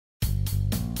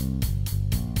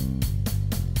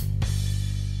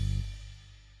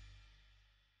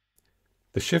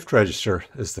The shift register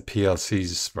is the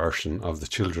PLC's version of the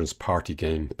children's party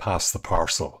game Pass the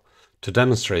Parcel. To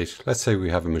demonstrate, let's say we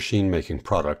have a machine making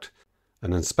product.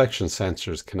 An inspection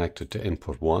sensor is connected to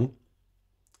input 1,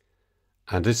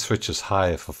 and it switches high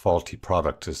if a faulty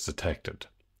product is detected.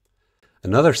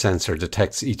 Another sensor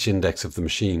detects each index of the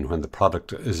machine when the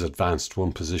product is advanced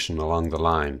one position along the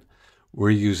line.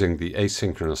 We're using the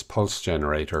asynchronous pulse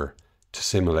generator to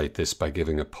simulate this by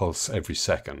giving a pulse every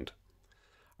second.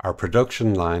 Our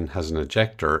production line has an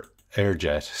ejector air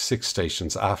jet 6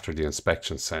 stations after the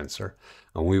inspection sensor,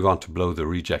 and we want to blow the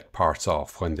reject parts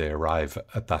off when they arrive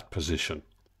at that position.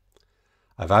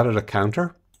 I've added a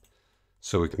counter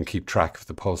so we can keep track of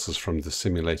the pulses from the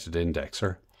simulated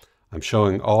indexer. I'm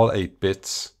showing all 8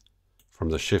 bits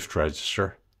from the shift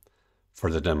register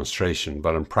for the demonstration,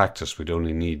 but in practice we'd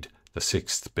only need the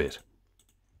 6th bit.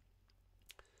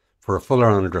 For a fuller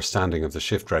understanding of the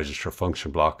shift register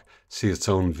function block, see its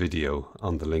own video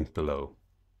on the link below.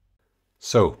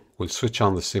 So we'll switch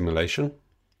on the simulation,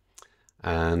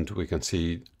 and we can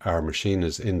see our machine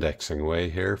is indexing away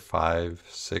here, 5,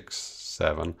 6,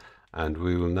 7, and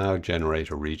we will now generate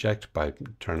a reject by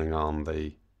turning on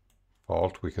the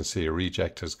fault. We can see a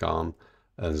reject has gone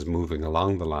and is moving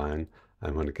along the line,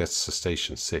 and when it gets to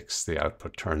station 6, the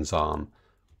output turns on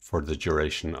for the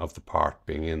duration of the part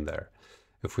being in there.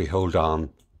 If we hold on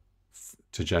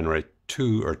to generate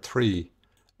 2 or 3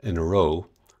 in a row,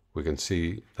 we can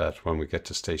see that when we get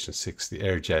to station 6, the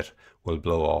air jet will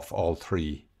blow off all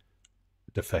 3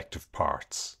 defective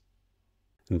parts.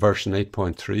 In version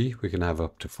 8.3, we can have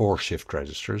up to 4 shift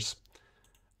registers,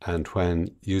 and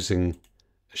when using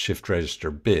a shift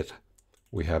register bit,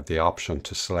 we have the option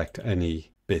to select any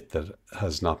bit that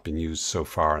has not been used so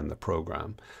far in the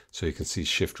program. So you can see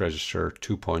shift register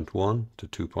 2.1 to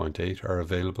 2.8 are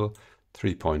available,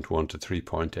 3.1 to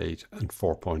 3.8, and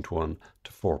 4.1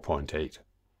 to 4.8.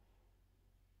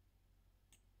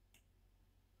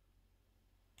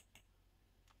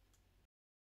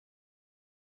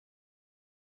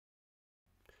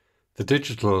 The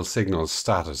digital signals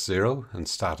status 0 and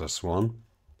status 1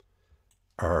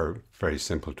 are very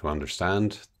simple to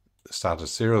understand.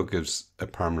 Status 0 gives a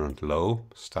permanent low,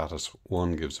 status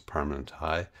 1 gives a permanent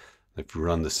high. If you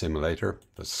run the simulator,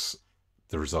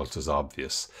 the result is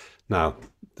obvious. Now,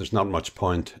 there's not much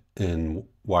point in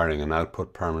wiring an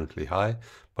output permanently high,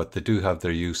 but they do have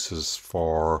their uses.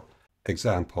 For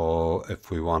example,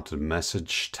 if we wanted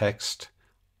message text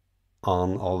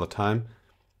on all the time,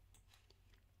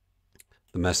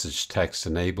 the message text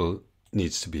enable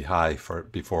needs to be high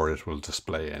before it will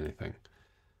display anything.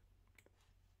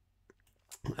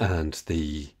 And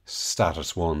the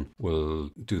status 1 will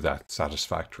do that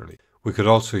satisfactorily. We could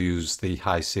also use the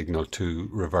high signal to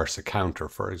reverse a counter,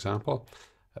 for example,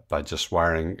 by just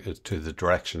wiring it to the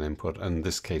direction input. In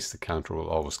this case, the counter will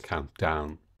always count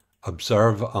down.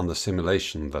 Observe on the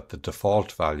simulation that the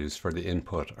default values for the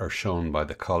input are shown by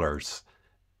the colors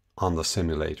on the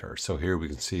simulator. So here we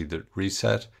can see that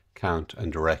reset, count,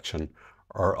 and direction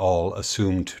are all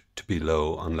assumed to be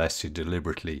low unless you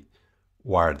deliberately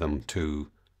wire them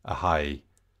to a high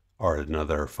or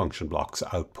another function block's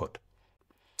output.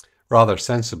 Rather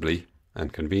sensibly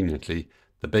and conveniently,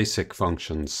 the basic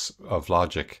functions of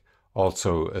logic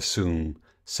also assume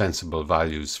sensible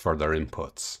values for their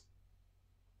inputs.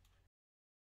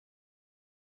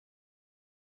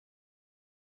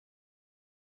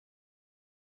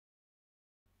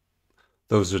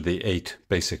 Those are the 8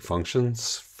 basic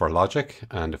functions for logic,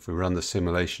 and if we run the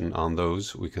simulation on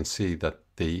those, we can see that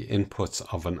the inputs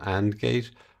of an AND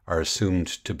gate are assumed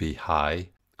to be high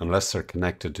unless they're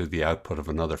connected to the output of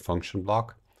another function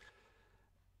block.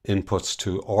 Inputs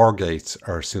to OR gates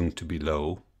are assumed to be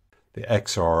low. The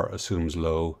XOR assumes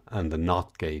low, and the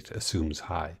NOT gate assumes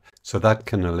high. So that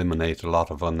can eliminate a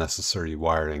lot of unnecessary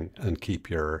wiring and keep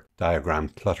your diagram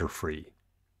clutter-free.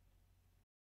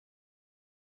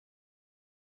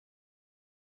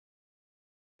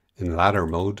 In ladder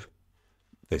mode,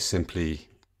 they simply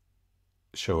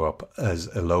show up as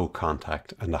a low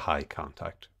contact and a high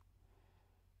contact.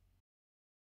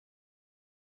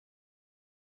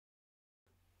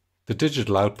 The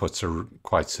digital outputs are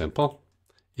quite simple.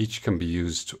 Each can be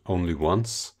used only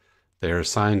once. They are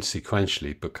assigned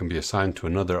sequentially, but can be assigned to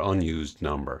another unused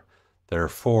number. There are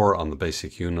 4 on the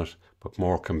basic unit, but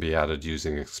more can be added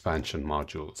using expansion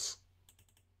modules.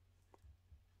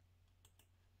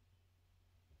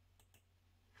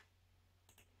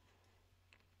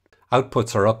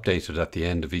 Outputs are updated at the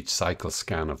end of each cycle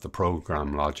scan of the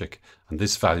program logic, and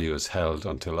this value is held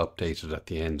until updated at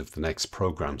the end of the next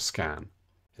program scan.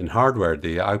 In hardware,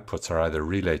 the outputs are either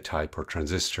relay type or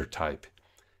transistor type.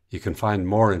 You can find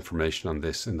more information on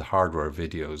this in the hardware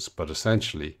videos, but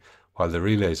essentially, while the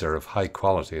relays are of high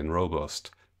quality and robust,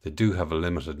 they do have a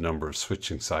limited number of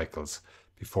switching cycles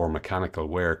before mechanical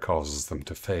wear causes them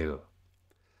to fail.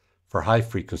 For high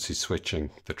frequency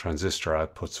switching, the transistor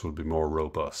outputs will be more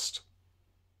robust.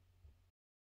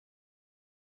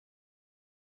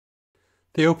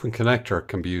 The open connector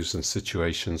can be used in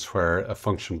situations where a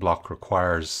function block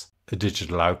requires a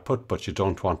digital output, but you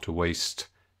don't want to waste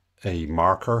a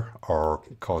marker or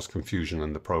cause confusion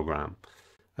in the program.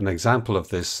 An example of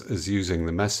this is using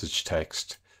the message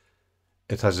text.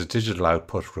 It has a digital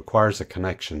output, requires a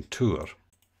connection to it.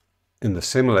 In the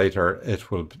simulator, it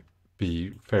will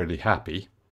be fairly happy.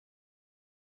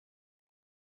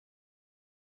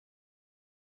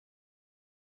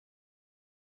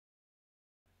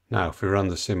 Now, if we run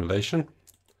the simulation,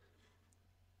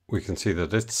 we can see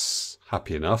that it's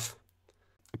happy enough.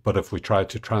 But if we try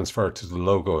to transfer to the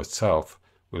logo itself,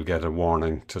 we'll get a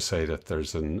warning to say that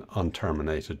there's an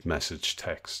unterminated message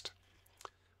text.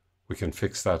 We can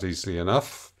fix that easily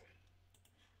enough.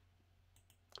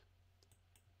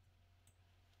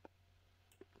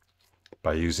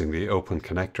 By using the open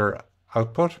connector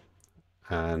output,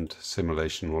 and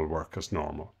simulation will work as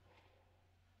normal.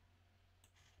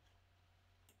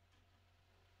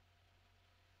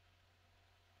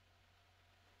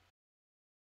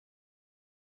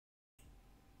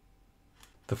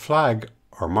 The flag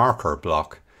or marker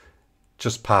block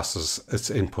just passes its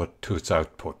input to its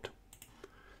output.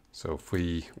 So if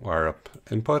we wire up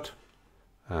input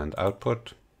and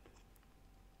output,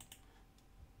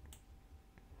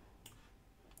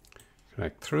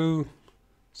 connect through,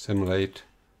 simulate,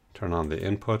 turn on the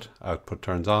input, output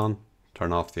turns on,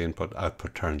 turn off the input,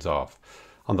 output turns off.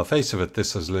 On the face of it,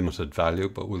 this has limited value,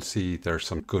 but we'll see there are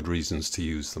some good reasons to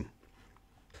use them.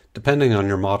 Depending on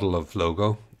your model of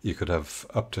logo, you could have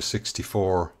up to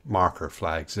 64 marker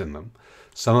flags in them.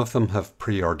 Some of them have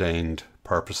preordained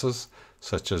purposes,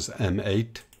 such as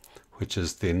M8, which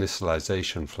is the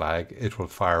initialization flag. It will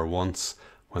fire once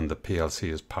when the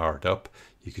PLC is powered up.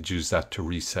 You could use that to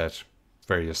reset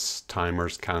various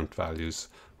timers, count values,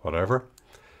 whatever.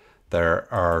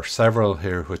 There are several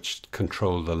here which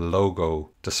control the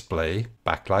logo display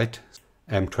backlight.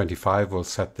 M25 will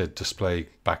set the display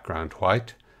background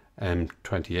white.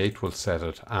 M28 will set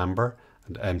it amber,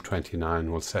 and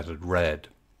M29 will set it red.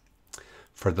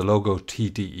 For the logo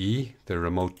TDE, the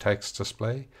remote text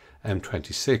display,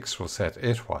 M26 will set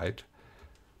it white,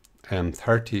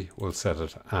 M30 will set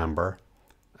it amber,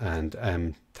 and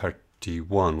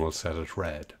M31 will set it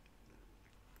red.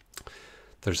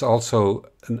 There's also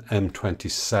an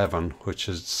M27, which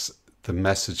is the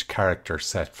message character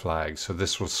set flag. So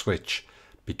this will switch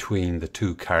between the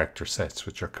two character sets,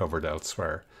 which are covered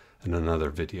elsewhere in another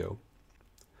video.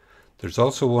 There's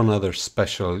also one other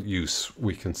special use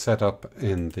we can set up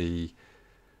in the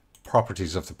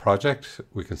properties of the project.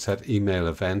 We can set email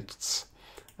events,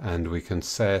 and we can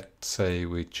set, say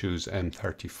we choose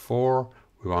M34,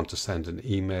 we want to send an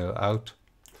email out.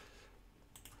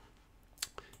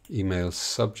 Email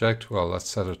subject, well, let's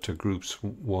set it to groups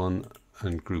 1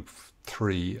 and group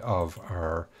 3 of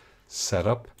our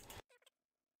setup.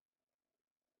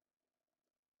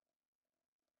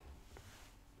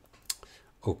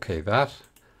 OK that,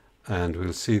 and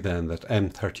we'll see then that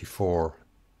M34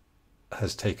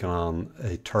 has taken on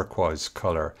a turquoise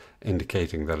color,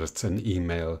 indicating that it's an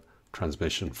email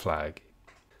transmission flag.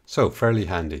 So fairly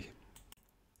handy.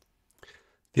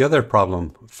 The other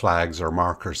problem flags or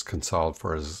markers can solve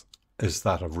for is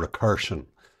that of recursion.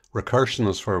 Recursion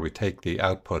is where we take the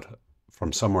output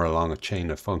from somewhere along a chain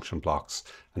of function blocks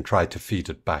and try to feed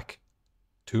it back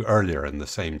to earlier in the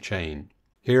same chain.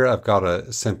 Here I've got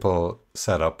a simple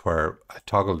setup where I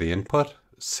toggle the input,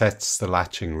 sets the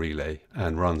latching relay,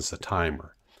 and runs the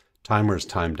timer. Timer is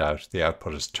timed out, the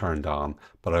output is turned on,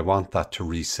 but I want that to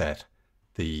reset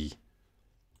the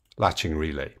latching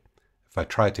relay. If I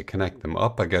try to connect them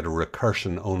up, I get a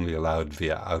recursion only allowed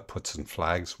via outputs and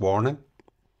flags warning.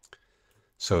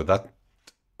 So that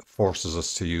forces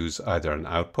us to use either an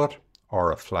output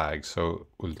or a flag. So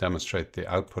we'll demonstrate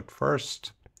the output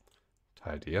first,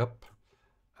 tidy up.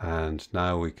 And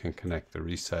now we can connect the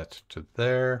reset to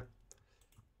there,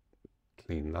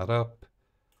 clean that up,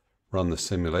 run the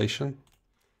simulation,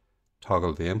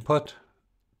 toggle the input,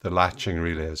 the latching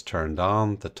relay is turned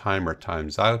on, the timer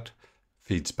times out,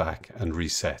 feeds back and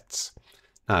resets.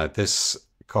 Now this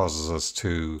causes us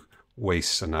to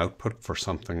waste an output for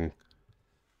something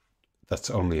that's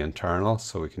only internal,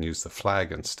 so we can use the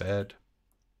flag instead.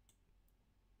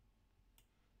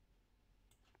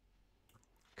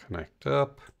 Connect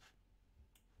up.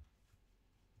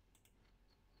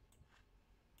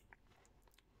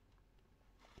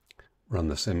 Run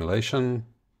the simulation.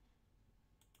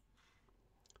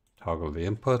 Toggle the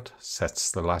input,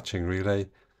 sets the latching relay.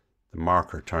 The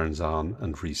marker turns on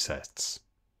and resets.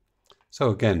 So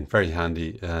again, very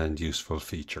handy and useful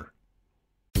feature.